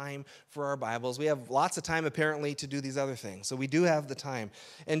have time for our Bibles. We have lots of time, apparently, to do these other things. So we do have the time.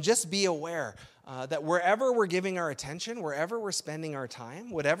 And just be aware that wherever we're giving our attention, wherever we're spending our time,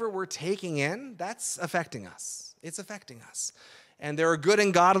 whatever we're taking in, that's affecting us. It's affecting us. And there are good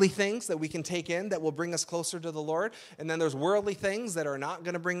and godly things that we can take in that will bring us closer to the Lord. And then there's worldly things that are not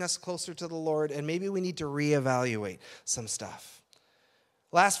going to bring us closer to the Lord. And maybe we need to reevaluate some stuff.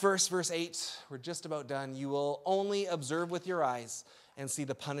 Last verse, verse 8, we're just about done. You will only observe with your eyes and see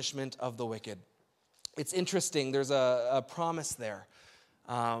the punishment of the wicked. It's interesting, there's a promise there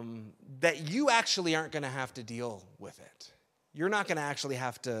that you actually aren't going to have to deal with it. You're not going to actually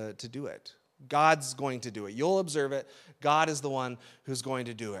have to do it. God's going to do it. You'll observe it. God is the one who's going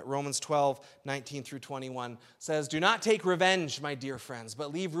to do it. Romans 12, 19 through 21 says, "Do not take revenge, my dear friends,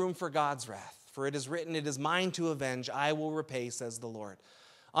 but leave room for God's wrath. For it is written, 'It is mine to avenge, I will repay,' says the Lord.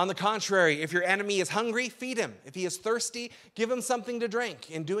 On the contrary, if your enemy is hungry, feed him. If he is thirsty, give him something to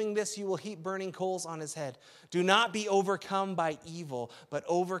drink. In doing this, you will heap burning coals on his head. Do not be overcome by evil, but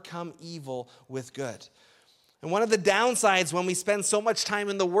overcome evil with good." And one of the downsides when we spend so much time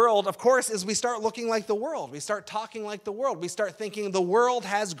in the world, of course, is we start looking like the world. We start talking like the world. We start thinking the world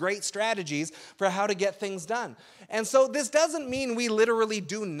has great strategies for how to get things done. And so this doesn't mean we literally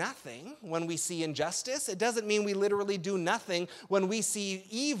do nothing when we see injustice. It doesn't mean we literally do nothing when we see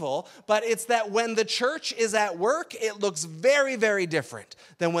evil. But it's that when the church is at work, it looks very, very different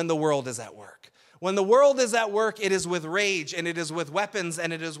than when the world is at work. When the world is at work, it is with rage, and it is with weapons,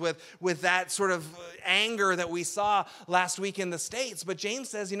 and it is with that sort of anger that we saw last week in the States. But James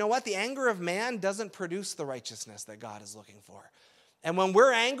says, you know what? The anger of man doesn't produce the righteousness that God is looking for. And when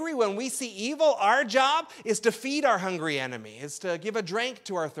we're angry, when we see evil, our job is to feed our hungry enemy. It's to give a drink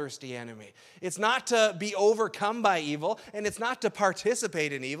to our thirsty enemy. It's not to be overcome by evil, and it's not to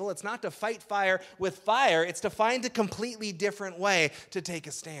participate in evil. It's not to fight fire with fire. It's to find a completely different way to take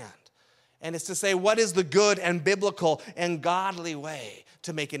a stand. And it's to say, what is the good and biblical and godly way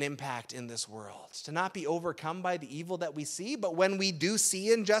to make an impact in this world? It's to not be overcome by the evil that we see, but when we do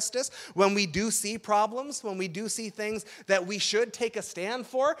see injustice, when we do see problems, when we do see things that we should take a stand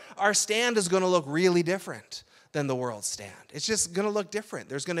for, our stand is going to look really different than the world's stand. It's just going to look different.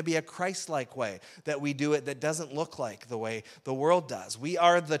 There's going to be a Christ-like way that we do it that doesn't look like the way the world does. We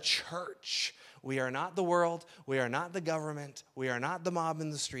are the church. We are not the world. We are not the government. We are not the mob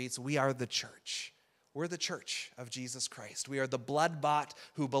in the streets. We are the church. We're the church of Jesus Christ. We are the blood-bought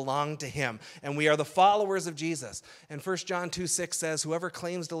who belong to him, and we are the followers of Jesus. And 1 John 2:6 says, whoever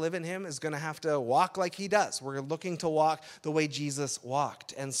claims to live in him is going to have to walk like he does. We're looking to walk the way Jesus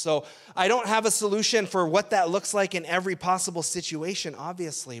walked. And so I don't have a solution for what that looks like in every possible situation,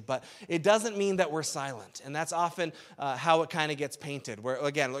 obviously, but it doesn't mean that we're silent. And that's often how it kind of gets painted, where,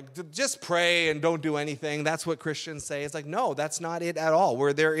 again, look, just pray and don't do anything. That's what Christians say. It's like, no, that's not it at all.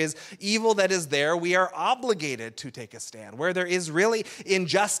 Where there is evil that is there, we are obligated to take a stand. Where there is really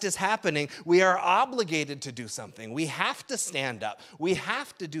injustice happening, we are obligated to do something. We have to stand up. We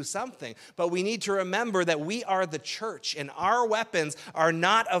have to do something. But we need to remember that we are the church, and our weapons are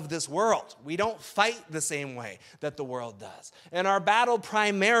not of this world. We don't fight the same way that the world does. And our battle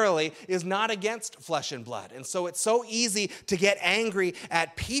primarily is not against flesh and blood. And so it's so easy to get angry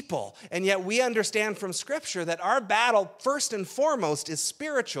at people. And yet we understand from Scripture that our battle, first and foremost, is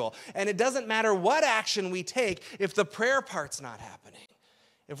spiritual. And it doesn't matter what action we take if the prayer part's not happening.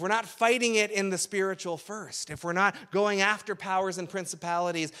 If we're not fighting it in the spiritual first, if we're not going after powers and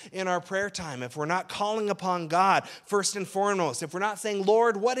principalities in our prayer time, if we're not calling upon God first and foremost, if we're not saying,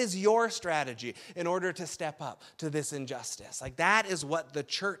 Lord, what is your strategy in order to step up to this injustice? Like, that is what the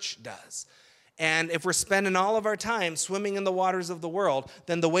church does. And if we're spending all of our time swimming in the waters of the world,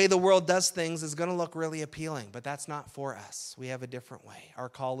 then the way the world does things is going to look really appealing. But that's not for us. We have a different way. Our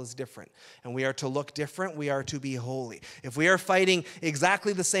call is different. And we are to look different. We are to be holy. If we are fighting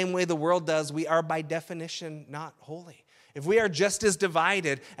exactly the same way the world does, we are by definition not holy. If we are just as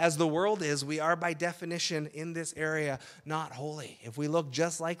divided as the world is, we are by definition in this area not holy. If we look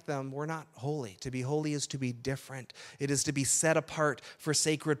just like them, we're not holy. To be holy is to be different. It is to be set apart for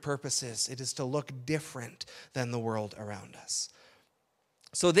sacred purposes. It is to look different than the world around us.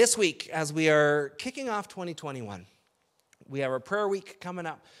 So this week, as we are kicking off 2021, We have our prayer week coming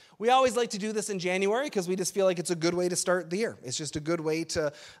up. We always like to do this in January because we just feel like it's a good way to start the year. It's just a good way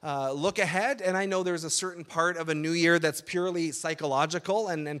to look ahead. And I know there's a certain part of a new year that's purely psychological,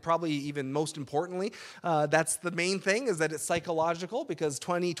 and probably even most importantly, that's the main thing, is that it's psychological, because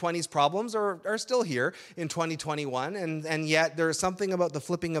 2020's problems are still here in 2021. And yet there's something about the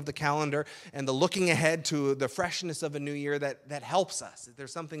flipping of the calendar and the looking ahead to the freshness of a new year that helps us.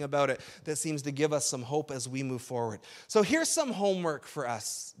 There's something about it that seems to give us some hope as we move forward. So here's some homework for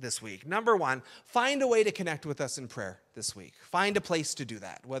us this week. Number one, find a way to connect with us in prayer this week. Find a place to do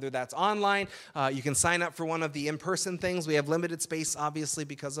that, whether that's online. You can sign up for one of the in-person things. We have limited space, obviously,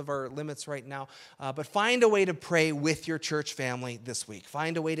 because of our limits right now. But find a way to pray with your church family this week.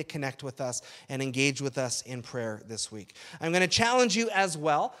 Find a way to connect with us and engage with us in prayer this week. I'm going to challenge you as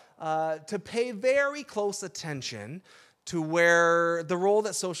well to pay very close attention to where the role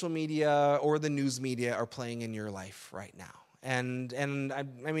that social media or the news media are playing in your life right now. And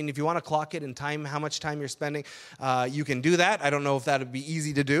I mean, if you want to clock it in time, how much time you're spending, you can do that. I don't know if that would be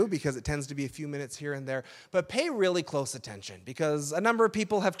easy to do because it tends to be a few minutes here and there. But pay really close attention, because a number of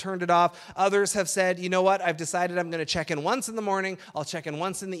people have turned it off. Others have said, you know what, I've decided I'm going to check in once in the morning, I'll check in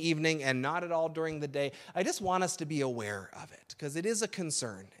once in the evening, and not at all during the day. I just want us to be aware of it, because it is a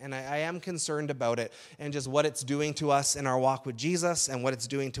concern, and I am concerned about it, and just what it's doing to us in our walk with Jesus, and what it's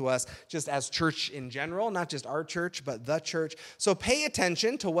doing to us just as church in general, not just our church, but the church. So pay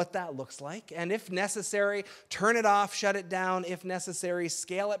attention to what that looks like, and if necessary, turn it off, shut it down. If necessary,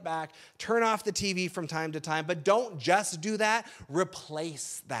 scale it back, turn off the TV from time to time, but don't just do that.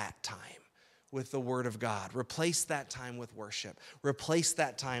 Replace that time with the Word of God. Replace that time with worship. Replace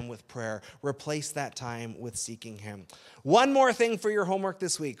that time with prayer. Replace that time with seeking Him. One more thing for your homework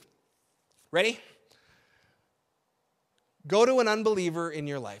this week. Ready? Go to an unbeliever in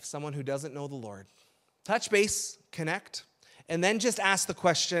your life, someone who doesn't know the Lord. Touch base, connect, and then just ask the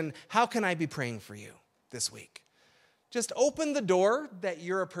question, how can I be praying for you this week? Just open the door that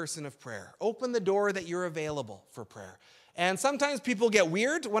you're a person of prayer. Open the door that you're available for prayer. And sometimes people get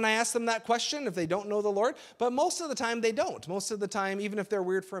weird when I ask them that question if they don't know the Lord, but most of the time they don't. Most of the time, even if they're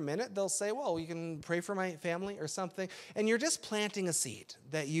weird for a minute, they'll say, well, you can pray for my family or something. And you're just planting a seed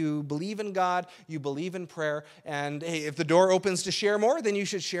that you believe in God, you believe in prayer, and hey, if the door opens to share more, then you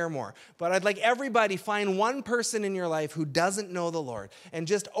should share more. But I'd like everybody, find one person in your life who doesn't know the Lord and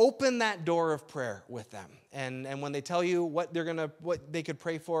just open that door of prayer with them. And when they tell you what they could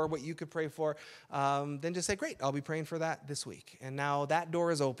pray for, what you could pray for, then just say, great, I'll be praying for that this week. And now that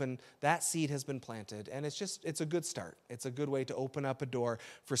door is open, that seed has been planted, and it's a good start. It's a good way to open up a door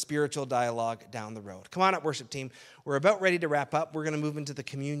for spiritual dialogue down the road. Come on up, worship team. We're about ready to wrap up. We're going to move into the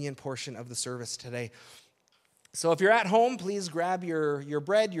communion portion of the service today. So if you're at home, please grab your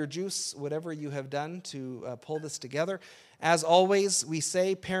bread, your juice, whatever you have done to pull this together. As always, we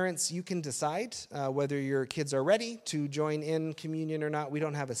say, parents, you can decide whether your kids are ready to join in communion or not. We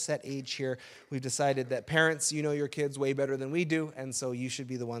don't have a set age here. We've decided that parents, you know your kids way better than we do, and so you should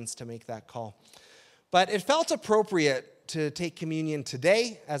be the ones to make that call. But it felt appropriate to take communion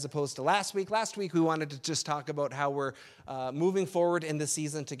today as opposed to last week. Last week, we wanted to just talk about how we're moving forward in the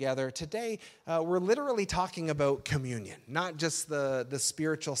season together. Today, we're literally talking about communion, not just the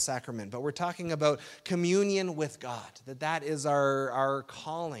spiritual sacrament, but we're talking about communion with God, that is our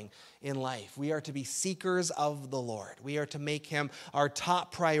calling in life. We are to be seekers of the Lord. We are to make Him our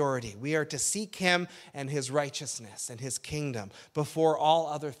top priority. We are to seek Him and His righteousness and His kingdom. Before all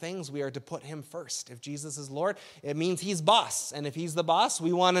other things, we are to put Him first. If Jesus is Lord, it means He's boss. And if He's the boss,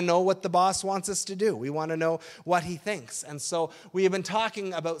 we want to know what the boss wants us to do. We want to know what He thinks. And so we have been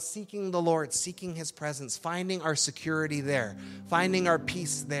talking about seeking the Lord, seeking His presence, finding our security there, finding our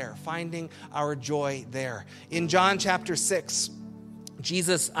peace there, finding our joy there. In John chapter 6,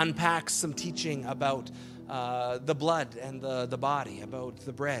 Jesus unpacks some teaching about the blood and the body, about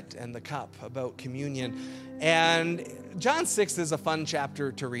the bread and the cup, about communion. And John 6 is a fun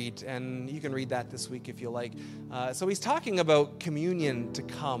chapter to read, and you can read that this week if you like. So he's talking about communion to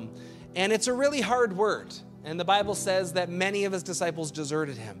come, and it's a really hard word. And the Bible says that many of His disciples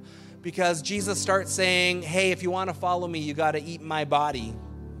deserted Him because Jesus starts saying, hey, if you want to follow me, you got to eat my body.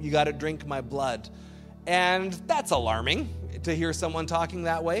 You got to drink my blood. And that's alarming to hear someone talking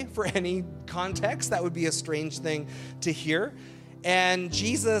that way. For any context, that would be a strange thing to hear. And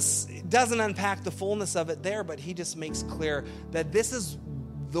Jesus doesn't unpack the fullness of it there, but He just makes clear that this is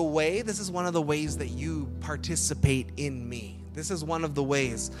one of the ways that you participate in me. This is one of the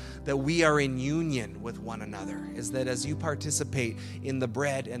ways that we are in union with one another, is that as you participate in the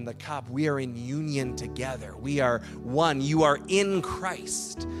bread and the cup, we are in union together. We are one. You are in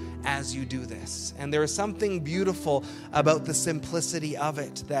Christ as you do this. And there is something beautiful about the simplicity of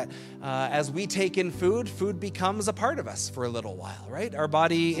it, that as we take in food, food becomes a part of us for a little while, right? Our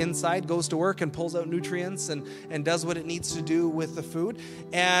body inside goes to work and pulls out nutrients and does what it needs to do with the food.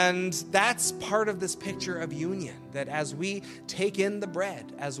 And that's part of this picture of union, that as we take in the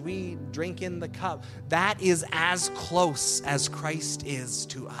bread, as we drink in the cup, that is as close as Christ is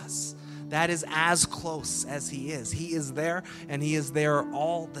to us. That is as close as he is. He is there, and he is there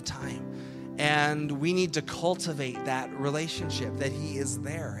all the time. And we need to cultivate that relationship, that he is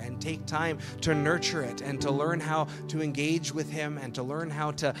there, and take time to nurture it and to learn how to engage with him and to learn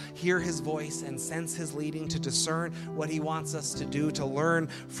how to hear his voice and sense his leading, to discern what he wants us to do, to learn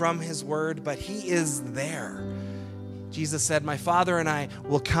from his word. But he is there. Jesus said, "My Father and I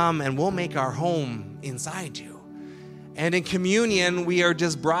will come and we'll make our home inside you." And in communion, we are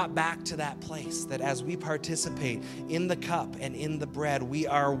just brought back to that place that as we participate in the cup and in the bread, we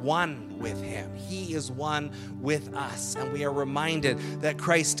are one with him. He is one with us. And we are reminded that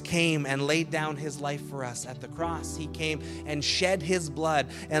Christ came and laid down his life for us at the cross. He came and shed his blood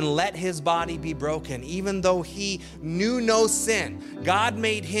and let his body be broken. Even though he knew no sin, God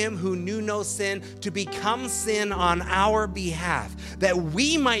made him who knew no sin to become sin on our behalf, that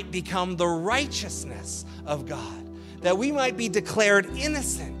we might become the righteousness of God, that we might be declared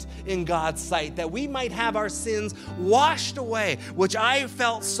innocent in God's sight, that we might have our sins washed away, which I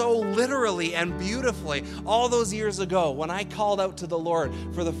felt so literally and beautifully all those years ago when I called out to the Lord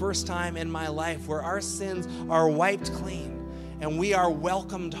for the first time in my life, where our sins are wiped clean and we are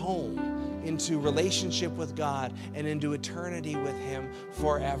welcomed home into relationship with God and into eternity with him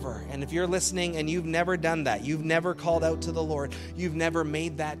forever. And if you're listening and you've never done that, you've never called out to the Lord, you've never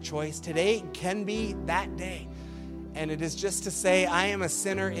made that choice, today can be that day. And it is just to say, I am a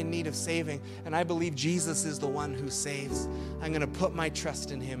sinner in need of saving, and I believe Jesus is the one who saves. I'm going to put my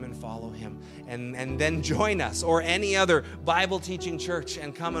trust in him and follow him, and then join us or any other Bible teaching church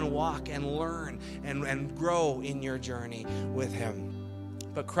and come and walk and learn and grow in your journey with him.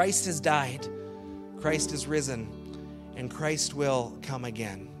 But Christ has died, Christ is risen, and Christ will come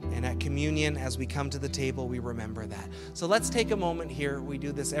again. And at communion, as we come to the table, we remember that. So let's take a moment here. We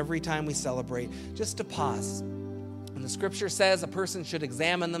do this every time we celebrate, just to pause. And the scripture says a person should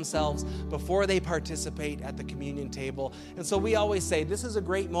examine themselves before they participate at the communion table. And so we always say this is a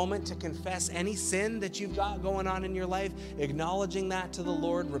great moment to confess any sin that you've got going on in your life, acknowledging that to the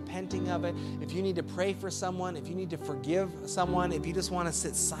Lord, repenting of it. If you need to pray for someone, if you need to forgive someone, if you just want to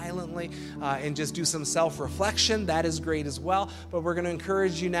sit silently and just do some self-reflection, that is great as well. But we're going to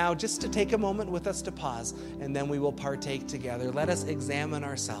encourage you now just to take a moment with us to pause, and then we will partake together. Let us examine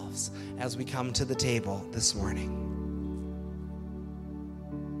ourselves as we come to the table this morning.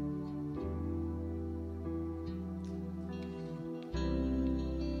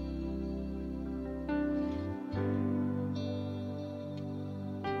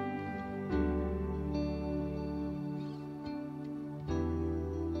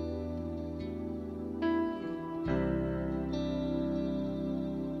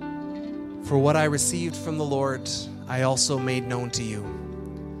 For what I received from the Lord, I also made known to you,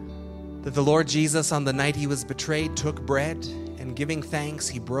 that the Lord Jesus, on the night he was betrayed, took bread, and giving thanks,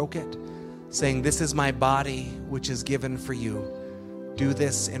 he broke it, saying, "This is my body, which is given for you. Do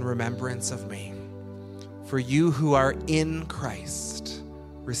this in remembrance of me." For you who are in Christ,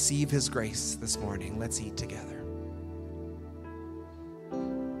 receive his grace this morning. Let's eat together.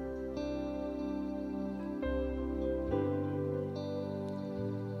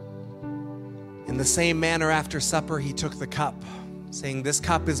 In the same manner, after supper, he took the cup, saying, "This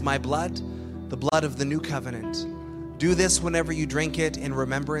cup is my blood, the blood of the new covenant. Do this whenever you drink it in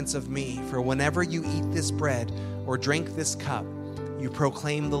remembrance of me. For whenever you eat this bread or drink this cup, you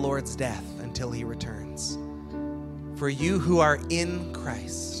proclaim the Lord's death until he returns. For you who are in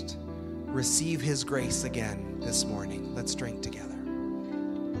Christ, receive his grace again this morning." Let's drink together.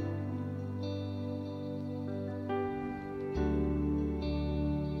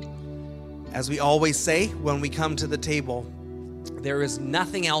 As we always say when we come to the table, there is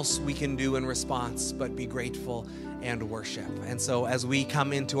nothing else we can do in response but be grateful and worship. And so as we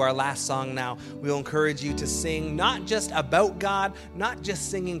come into our last song now, we'll encourage you to sing not just about God, not just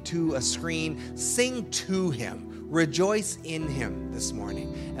singing to a screen, sing to him. Rejoice in him this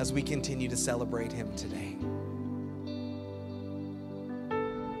morning as we continue to celebrate him today.